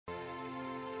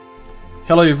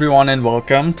Hello everyone and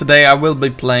welcome. Today I will be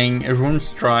playing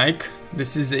Runestrike.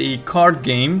 This is a card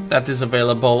game that is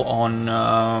available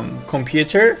on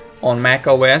computer, on Mac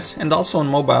OS, and also on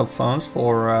mobile phones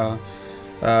for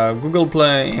Google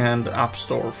Play and App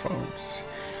Store phones.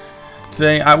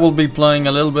 Today I will be playing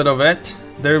a little bit of it.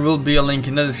 There will be a link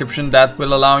in the description that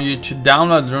will allow you to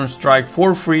download Runestrike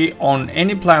for free on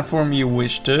any platform you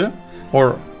wish to,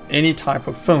 or any type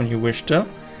of phone you wish to.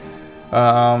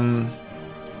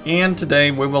 And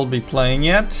today we will be playing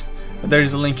it. There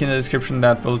is a link in the description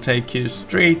that will take you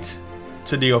straight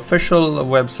to the official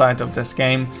website of this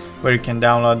game, where you can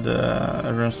download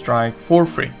Runestrike for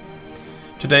free.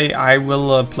 Today I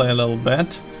will play a little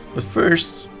bit, but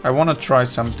first I want to try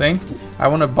something. I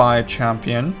want to buy a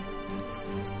champion.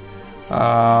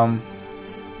 I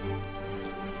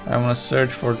want to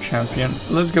search for a champion.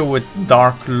 Let's go with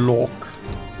Darklock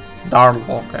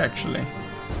actually,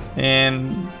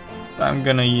 and I'm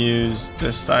gonna use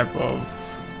this type of,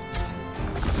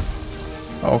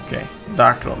 okay,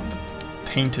 Darklock, the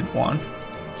tainted one.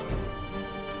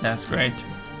 That's great.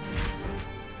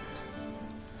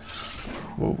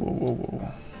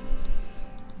 Whoa.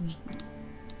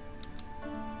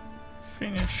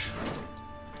 Finish.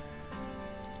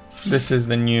 This is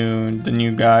the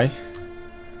new guy.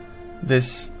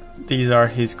 These are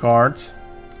his cards,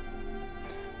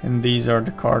 and these are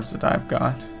the cards that I've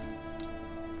got.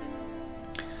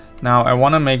 Now I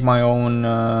want to make my own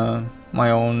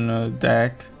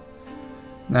deck.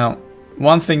 Now,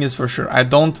 one thing is for sure, I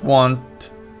don't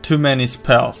want too many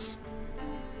spells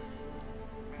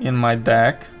in my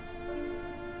deck,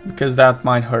 because that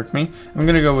might hurt me. I'm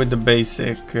gonna go with the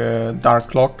basic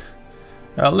Darklock.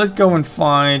 Let's go and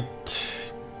fight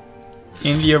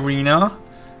in the arena.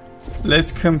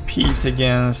 Let's compete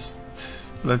against,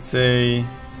 let's say,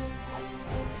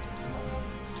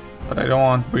 but I don't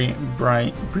want Brienne.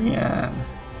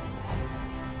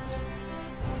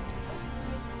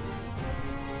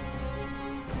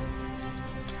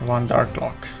 I want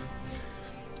Darklock.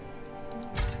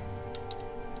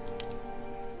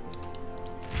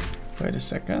 Wait a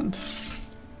second.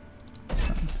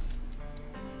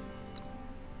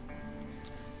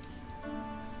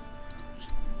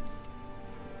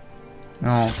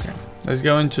 Okay, let's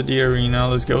go into the arena.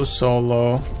 Let's go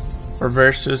solo or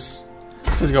versus.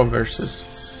 Let's go versus.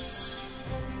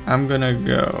 I'm gonna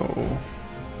go.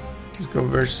 Let's go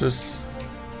versus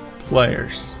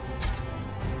players.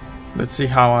 Let's see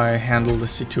how I handle the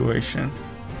situation.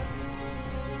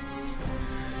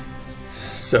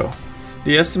 So,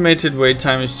 the estimated wait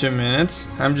time is 2 minutes.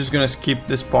 I'm just gonna skip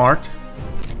this part.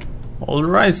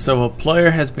 Alright, so a player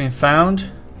has been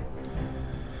found.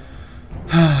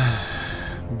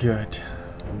 Good.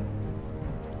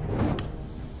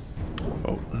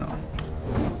 Oh no.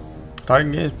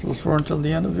 Target gains +4 until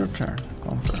the end of your turn.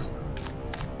 Confirm.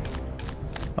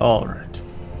 Alright.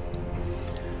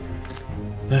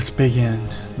 Let's begin.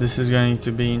 This is going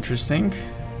to be interesting.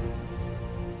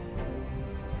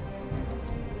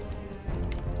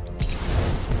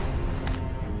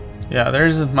 Yeah, there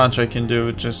isn't much I can do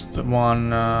with just one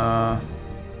mana.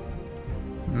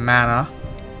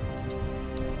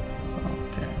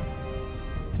 Okay.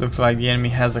 Looks like the enemy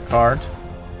has a card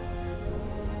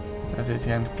that it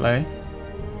can't play.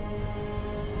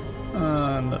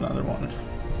 And another one.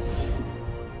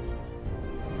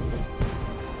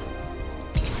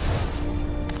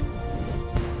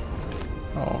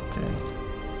 Okay.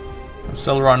 I'm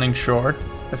still running short.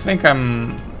 I think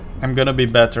I'm gonna be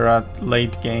better at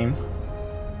late game.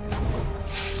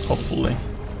 Hopefully.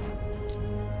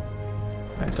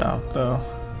 I doubt though.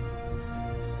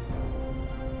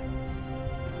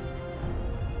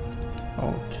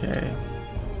 Okay.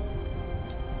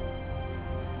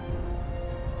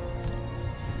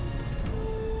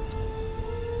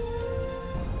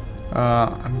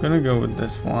 I'm gonna go with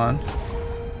this one.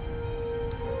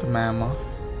 The mammoth.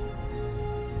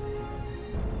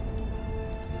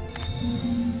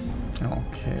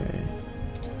 Okay.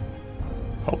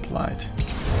 Hoplite.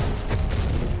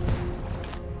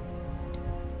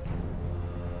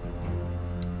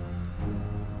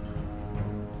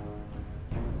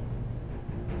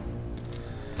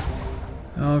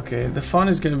 Okay, the fun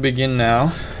is gonna begin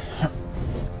now.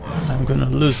 So I'm gonna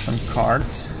lose some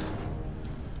cards.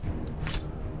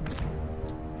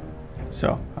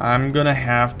 So I'm gonna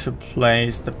have to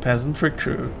place the peasant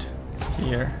recruit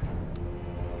here.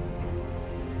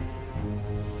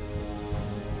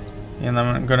 And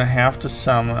I'm gonna have to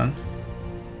summon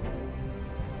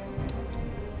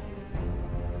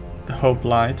the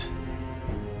Hoplite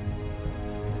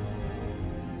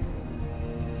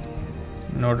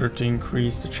in order to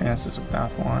increase the chances of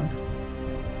that one.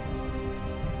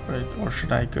 Wait, or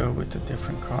should I go with a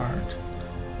different card?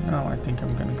 No, I think I'm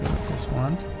gonna go with this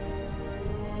one.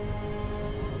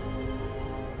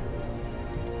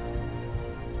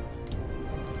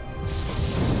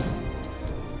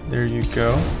 There you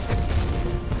go.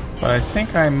 But I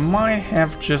think I might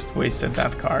have just wasted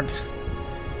that card.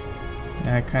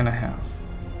 Yeah, I kinda have.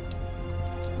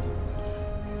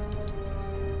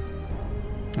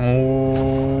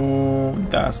 Oh,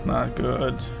 that's not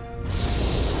good.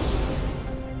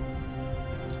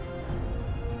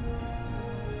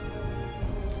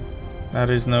 That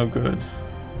is no good.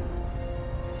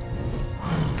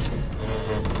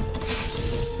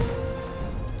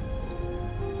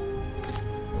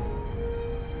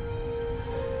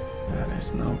 That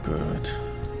is no good.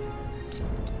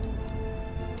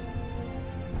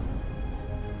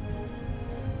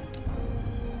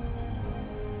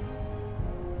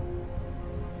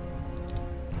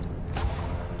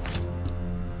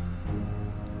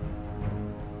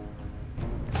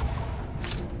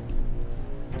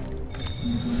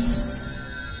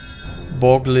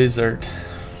 Bog lizard.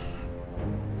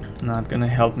 Not gonna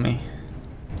help me.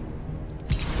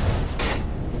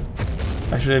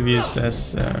 I should have used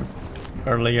this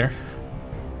earlier.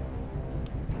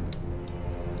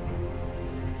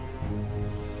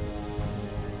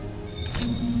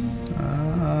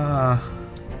 Ah,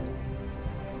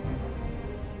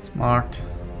 smart.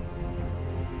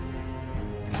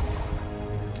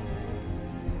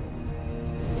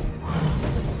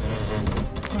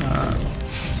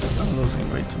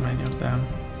 Way too many of them.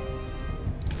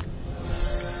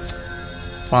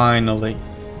 Finally.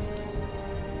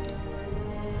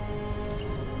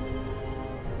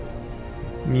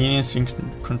 Minions in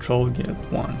control get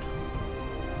 1.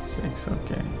 6,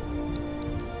 okay.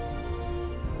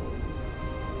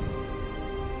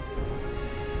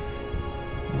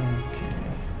 Okay.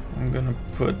 I'm gonna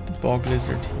put the bog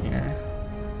lizard here.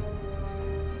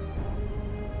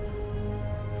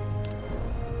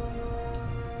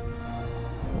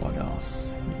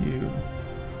 You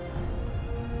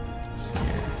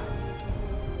here.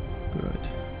 Good.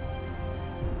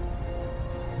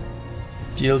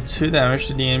 Deal 2 damage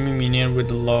to the enemy minion with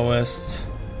the lowest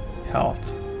health.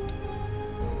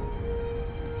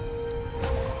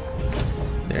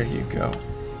 There you go.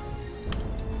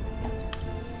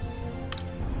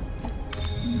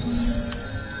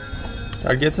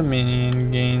 Target the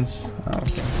minion gains. Oh,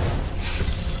 okay.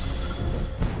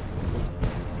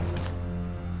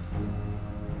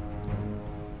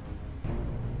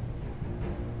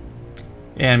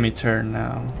 Enemy turn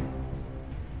now.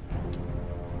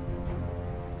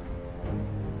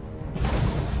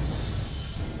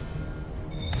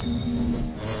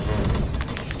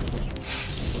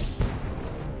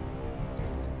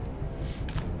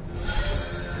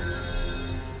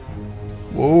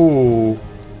 Whoa.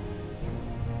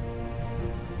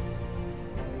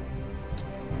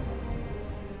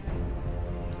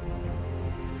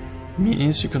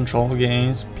 Minions you control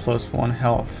gains +1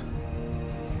 health.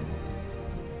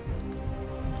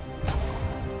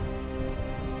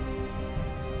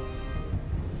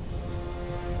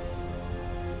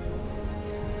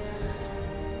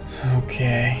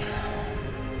 Okay.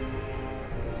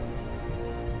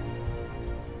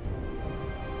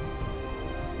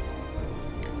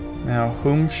 Now,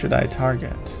 whom should I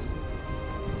target?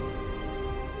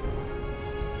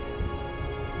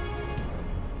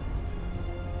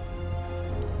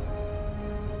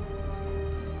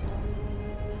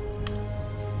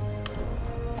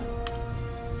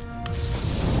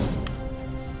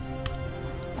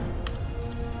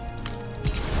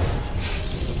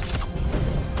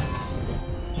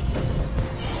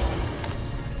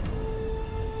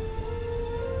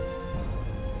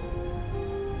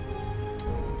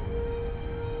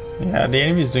 Yeah, the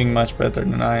enemy is doing much better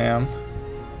than I am.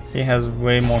 He has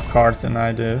way more cards than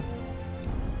I do.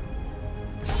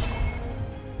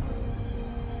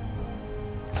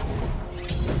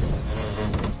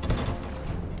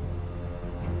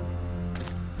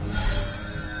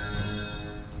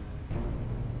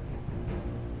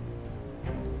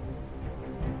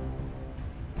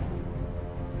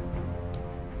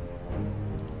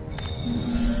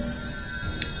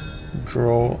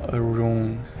 Draw a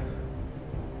rune.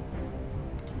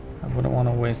 I wouldn't want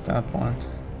to waste that one.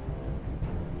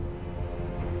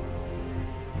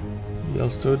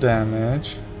 Deals 2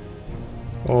 damage.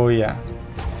 Oh yeah.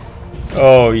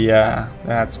 Oh yeah,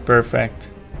 that's perfect.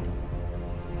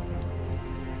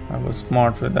 I was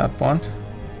smart with that one.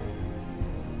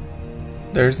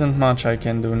 There isn't much I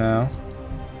can do now.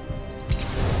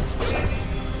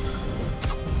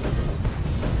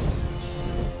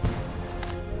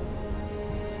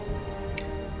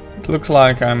 It looks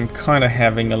like I'm kind of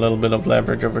having a little bit of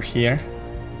leverage over here.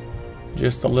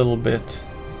 Just a little bit.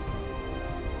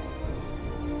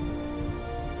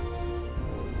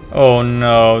 Oh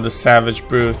no, the Savage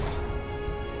Brute.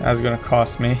 That's gonna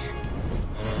cost me.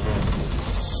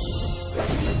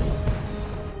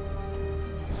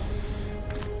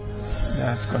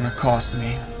 That's gonna cost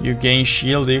me. You gain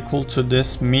shield equal to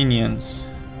this minions.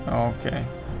 Okay.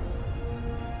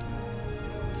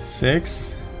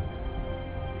 6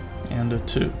 and a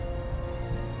 2.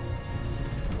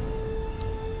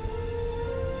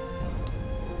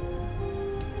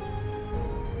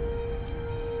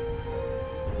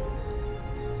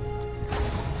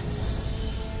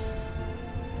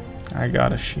 I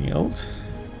got a shield.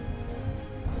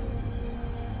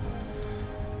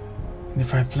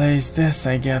 If I place this,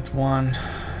 I get 1,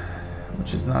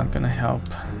 which is not gonna help.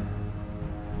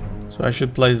 So I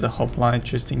should place the hoplite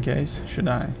just in case. Should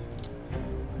I?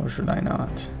 Or should I not?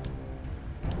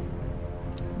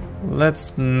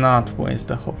 Let's not waste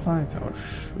the hoplite, or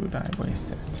should I waste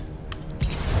it?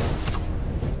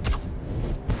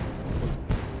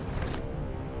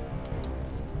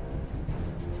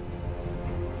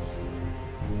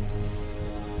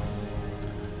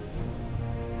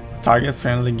 Target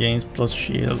friendly gains plus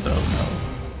shield. Oh no.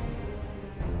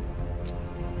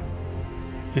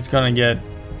 It's gonna get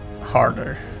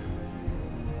harder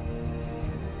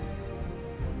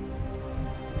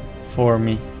for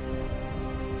me.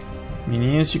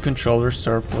 Minions you control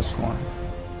restore +1.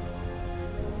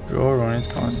 Draw or run it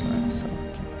constantly. So,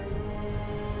 okay.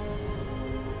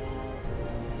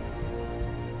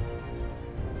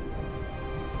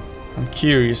 I'm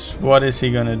curious, what is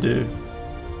he gonna do?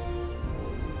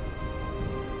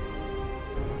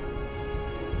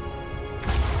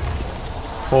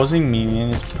 Opposing minion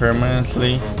is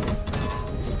permanently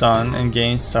stunned and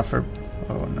gains suffer.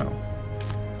 Oh no.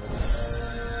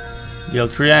 Deal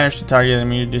 3 damage to target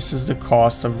enemy, reduces the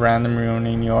cost of random rune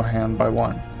in your hand by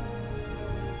 1.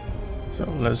 So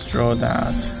let's draw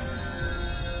that.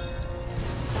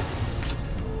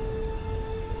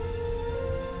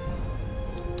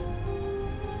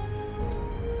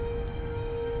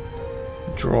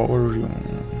 Draw a rune.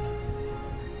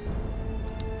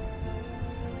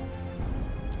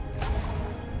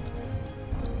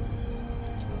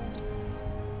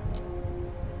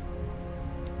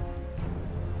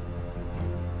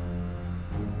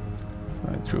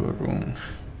 Through a rune.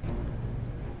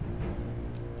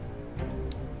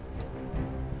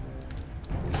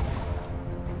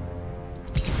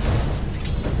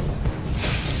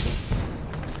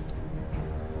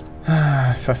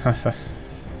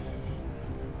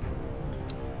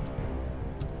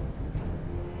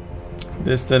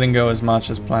 This didn't go as much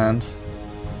as planned.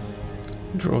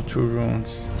 Draw 2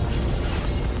 runes.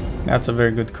 That's a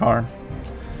very good card.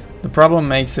 The problem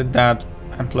makes it that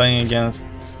I'm playing against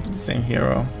the same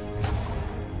hero.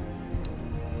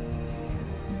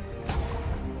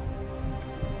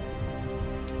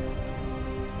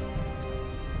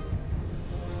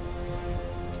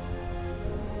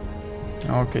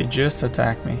 Okay, just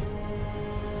attack me.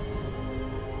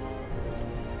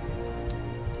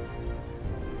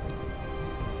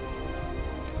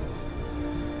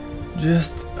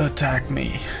 Just attack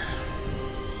me.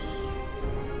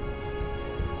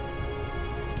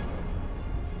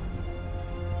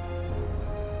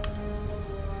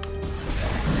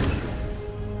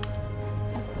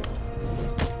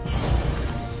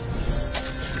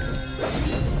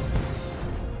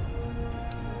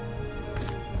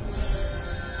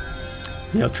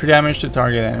 Deal 3 damage to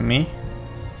target enemy.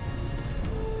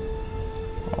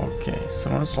 Okay,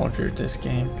 summon a soldier this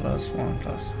game,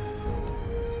 +1/+.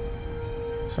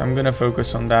 So I'm gonna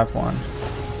focus on that one.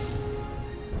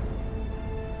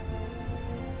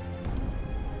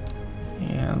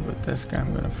 And with this guy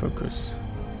I'm gonna focus.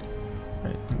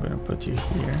 Wait, I'm gonna put you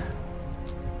here.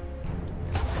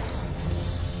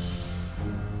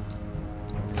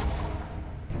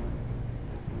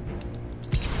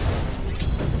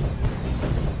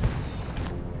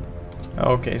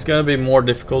 Okay, it's gonna be more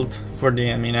difficult for the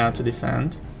enemy now to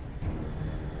defend.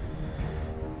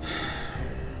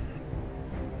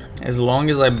 As long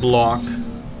as I block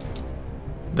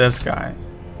this guy,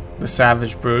 the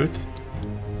Savage Brute,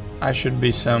 I should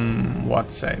be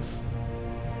somewhat safe.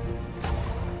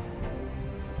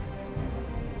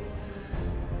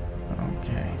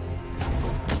 Okay.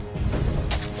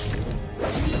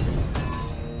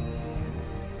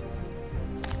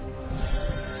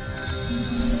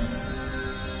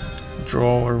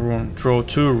 Draw a rune. Draw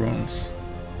 2 runes.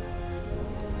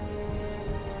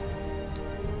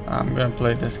 I'm gonna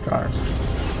play this card.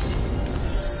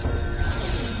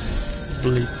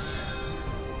 Blitz.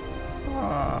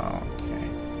 Okay.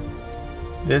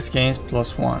 This gains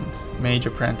 +1. Mage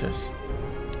Apprentice.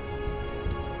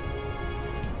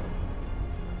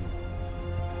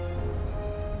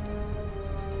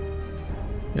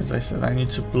 As I said, I need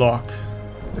to block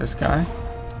this guy.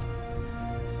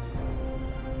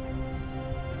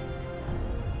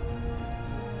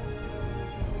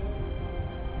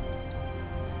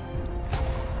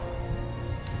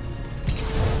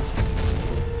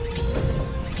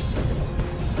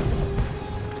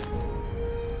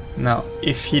 Now,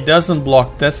 if he doesn't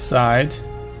block this side,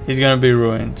 he's gonna be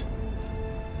ruined.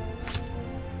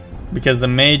 Because the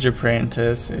Mage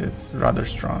Apprentice is rather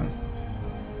strong.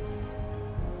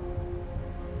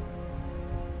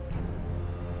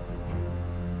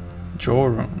 Jaw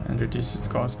Rune and reduces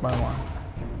cost by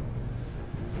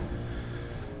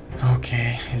 1.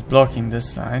 Okay, he's blocking this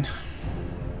side.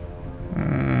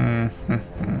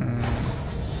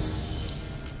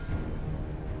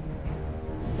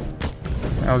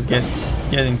 Now it's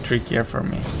getting trickier for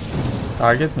me.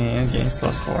 Target minion gains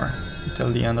 +4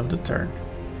 until the end of the turn.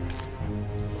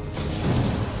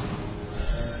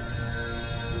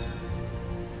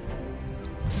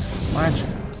 My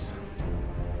chance.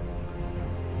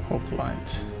 Hope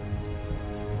light.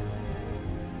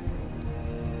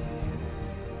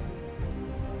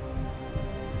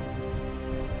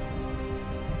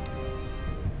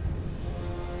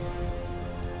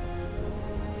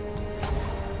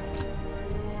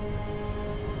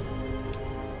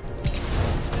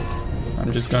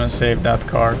 I'm just gonna save that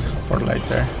card for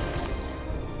later.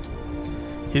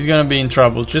 He's gonna be in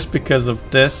trouble just because of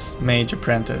this Mage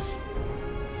Apprentice,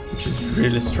 which is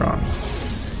really strong.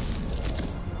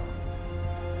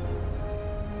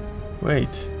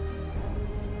 Wait.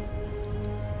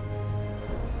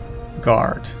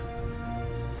 Guard.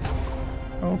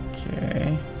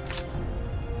 Okay.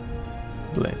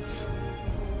 Blitz.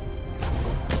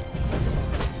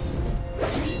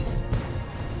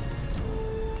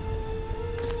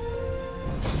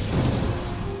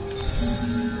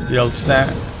 Deals that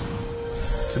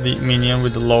to the minion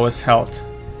with the lowest health.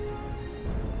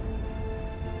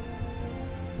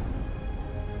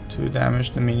 2 damage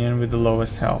to the minion with the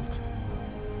lowest health.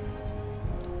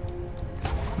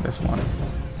 This one.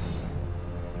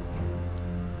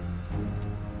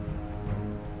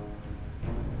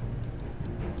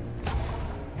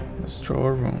 Let's throw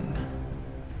a rune.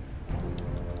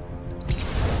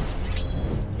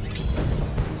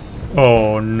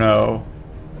 Oh no.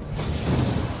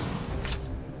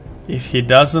 If he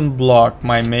doesn't block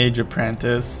my Mage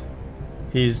Apprentice,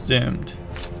 he's doomed.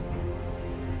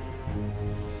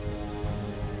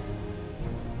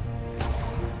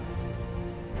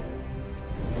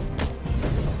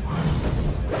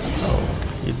 Oh,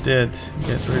 he did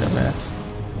get rid of it,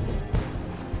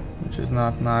 which is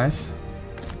not nice.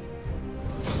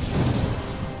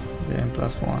 Gain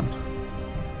 +1.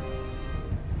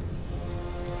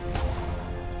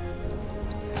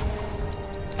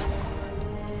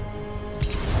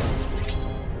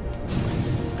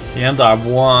 And I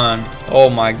won.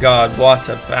 Oh my god, what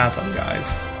a battle,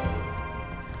 guys.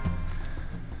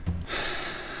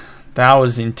 That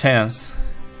was intense.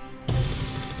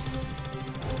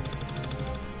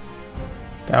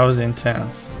 That was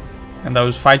intense. And I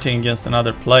was fighting against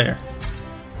another player.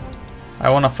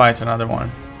 I want to fight another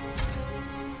one.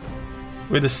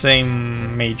 With the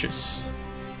same mages.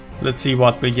 Let's see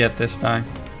what we get this time.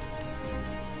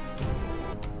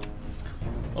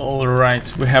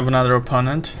 Alright, we have another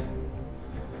opponent.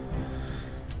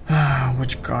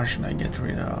 Which card should I get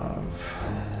rid of?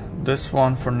 This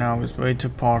one for now is way too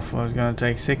powerful. It's gonna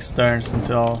take 6 turns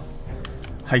until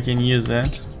I can use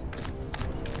it.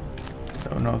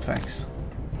 So no thanks.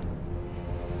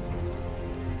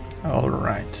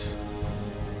 Alright.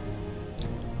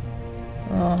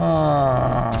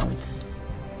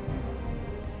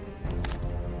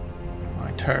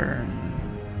 My turn.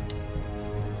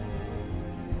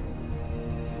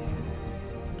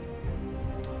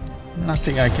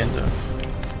 Nothing I can do.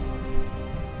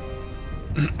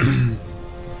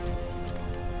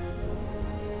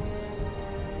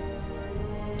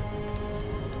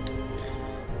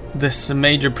 This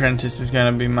Mage Apprentice is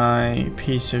gonna be my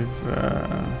piece of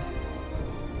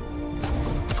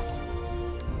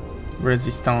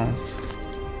resistance.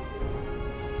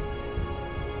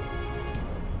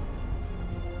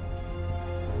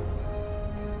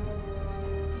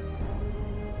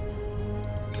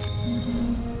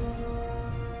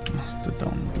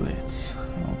 Mastodon Blitz.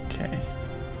 Okay.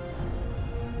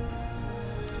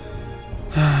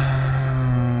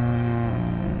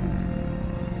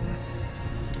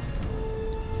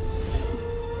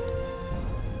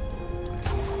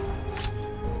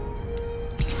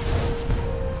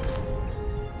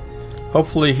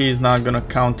 Hopefully he's not gonna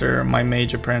counter my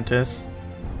Mage Apprentice.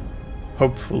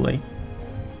 Hopefully.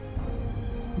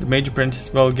 The Mage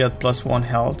Apprentice will get +1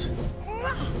 health.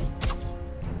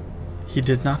 He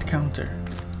did not counter.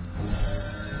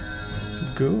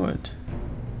 Good.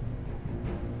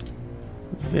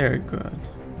 Very good.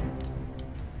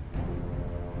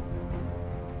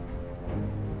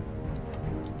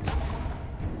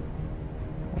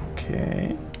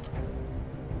 Okay.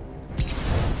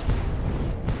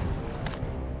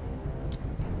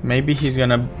 Maybe he's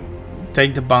gonna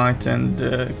take the bite and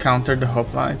counter the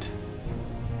hoplite.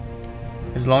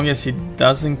 As long as he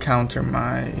doesn't counter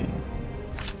my...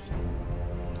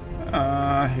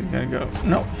 he's gonna go...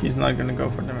 No, he's not gonna go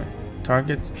for the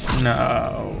target.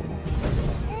 No.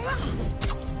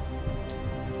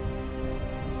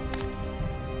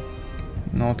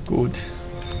 Not good.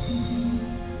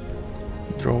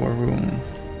 Draw a rune.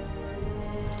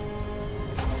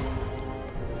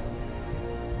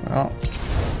 Well,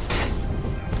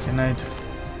 what can I do?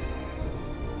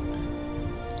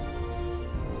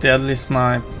 Deadly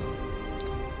Snipe.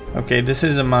 Okay, this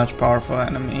is a much powerful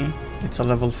enemy. It's a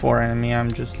level 4 enemy, I'm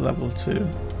just level 2.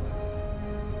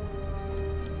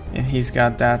 And he's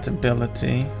got that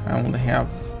ability. I only have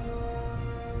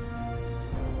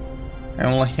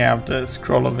the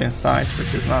Scroll of Insight,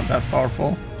 which is not that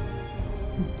powerful.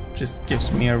 Just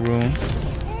gives me a rune.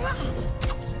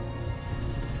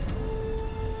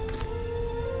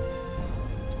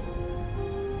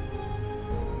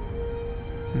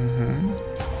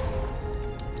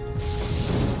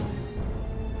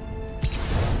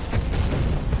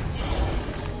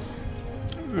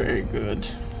 Very good.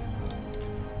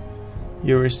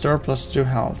 You restore +2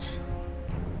 health.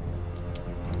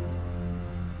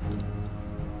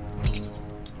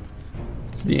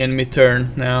 It's the enemy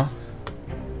turn now.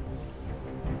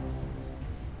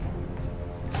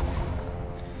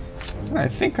 I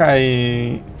think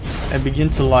I begin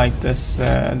to like this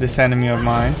this enemy of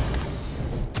mine.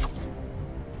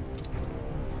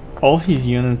 All his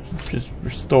units just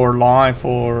restore life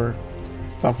or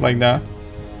stuff like that.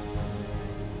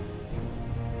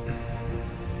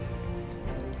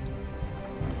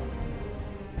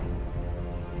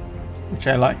 Which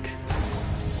I like.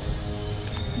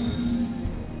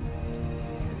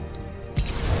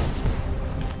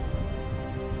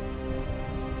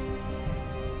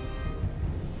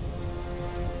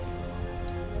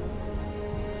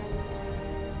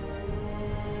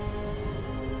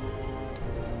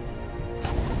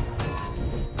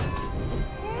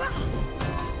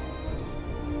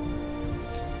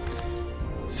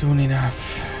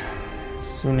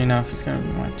 Soon enough it's gonna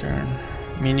be my turn.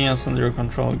 Minions under your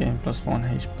control gain +1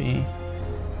 HP.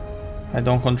 I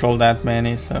don't control that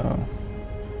many, so...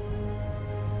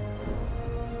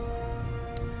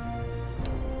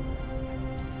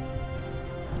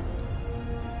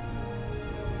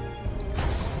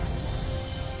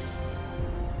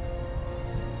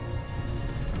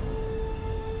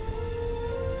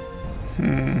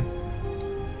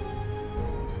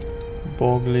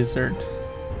 Bog Lizard.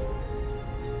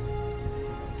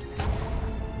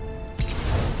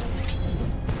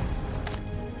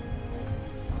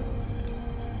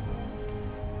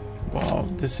 Wow,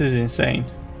 this is insane.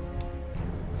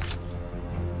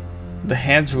 The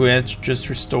Head Witch just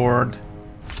restored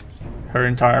her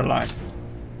entire life.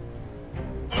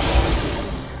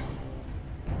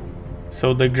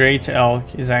 So the Great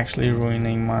Elk is actually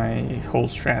ruining my whole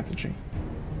strategy.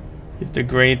 If the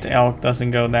Great Elk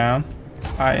doesn't go down,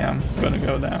 I am gonna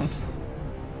go down.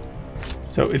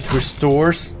 So it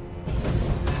restores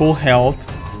full health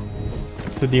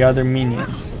to the other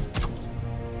minions.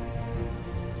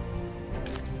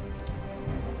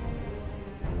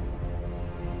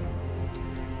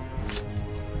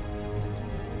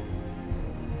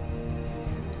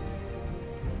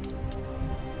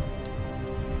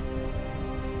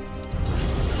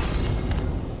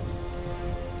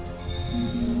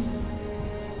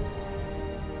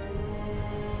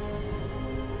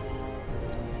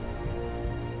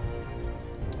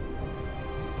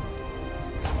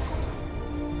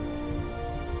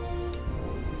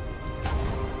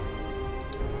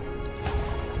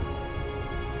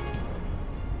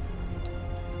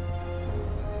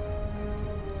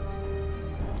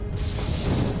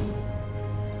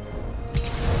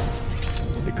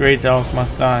 The Great Elk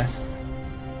must die.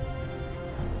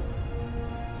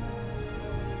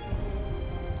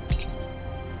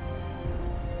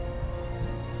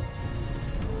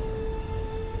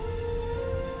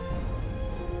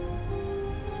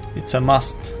 It's a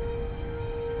must.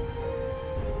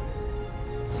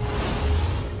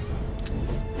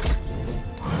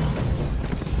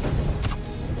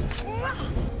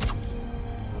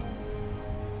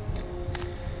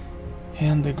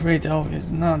 And the great elk is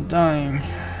not dying.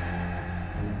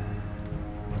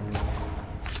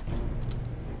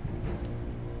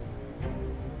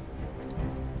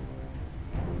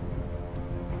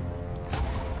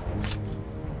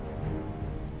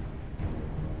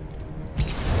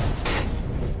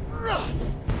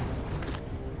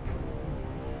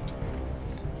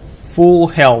 Full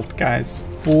health, guys.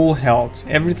 Full health.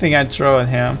 Everything I throw at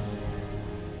him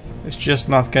is just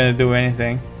not gonna do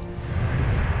anything.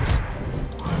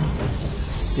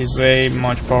 He's way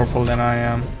much powerful than I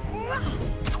am.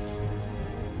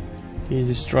 He's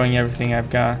destroying everything I've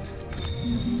got.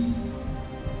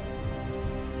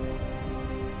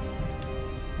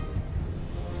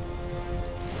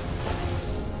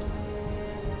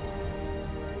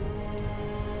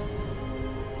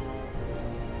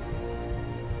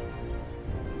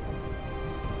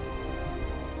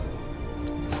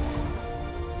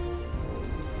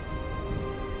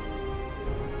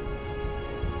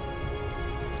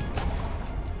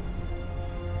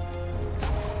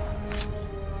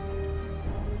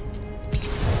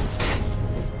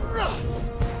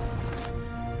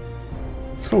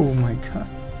 Oh my god.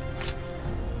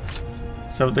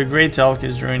 So the great elk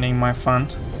is ruining my fun.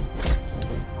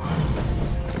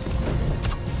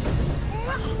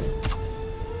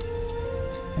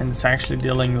 And it's actually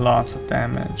dealing lots of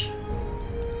damage.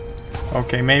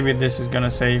 Okay, maybe this is gonna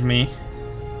save me.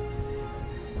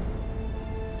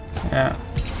 Yeah.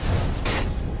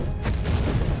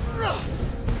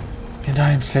 And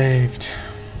I am saved.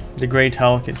 The great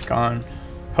elk is gone.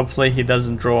 Hopefully he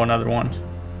doesn't draw another one.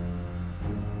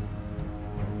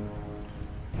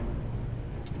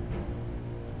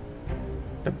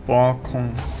 The ball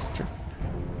constrict.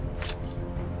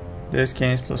 This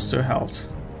gains +2 health.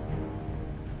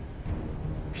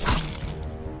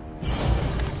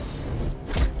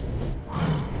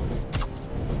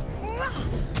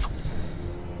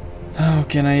 How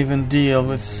can I even deal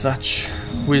with such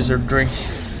wizardry?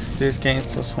 This gains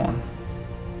 +1.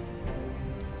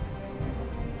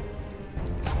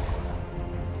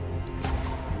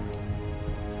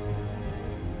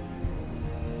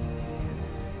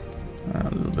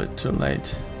 A little bit too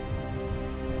late.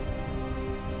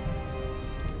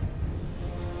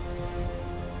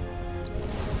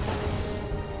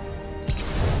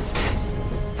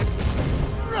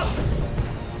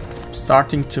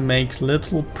 Starting to make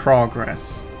little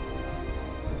progress.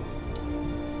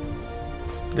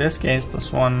 This gains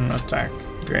 +1 attack.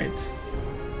 Great.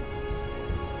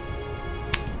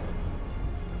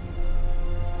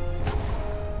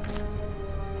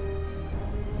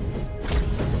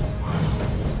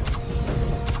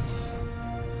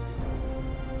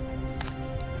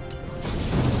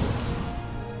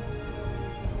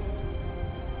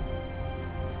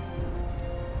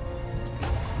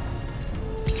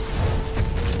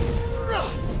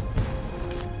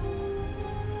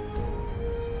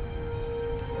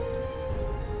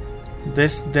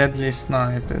 This deadly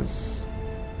snipe is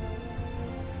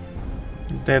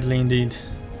deadly indeed.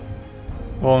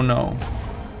 Oh no.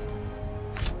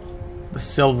 The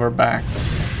silverback.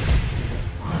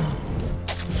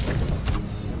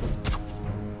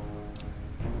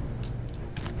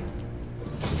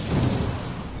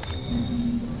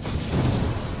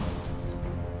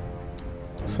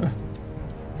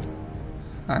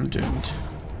 I'm doomed.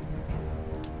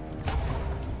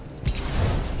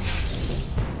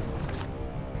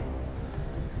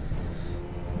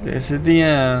 This is the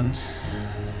end.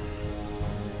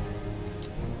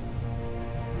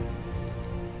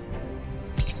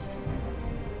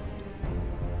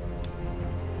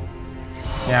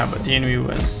 Yeah, but the enemy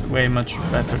was way much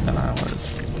better than I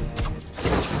was.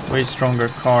 Way stronger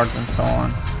cards and so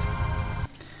on.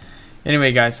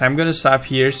 Anyway guys, I'm gonna stop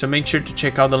here, so make sure to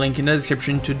check out the link in the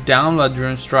description to download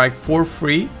Runestrike for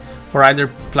free for either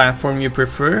platform you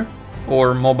prefer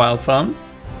or mobile phone.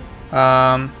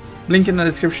 Link in the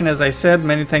description as I said.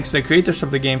 Many thanks to the creators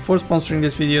of the game for sponsoring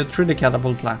this video through the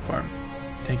Catapult platform.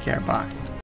 Take care, bye.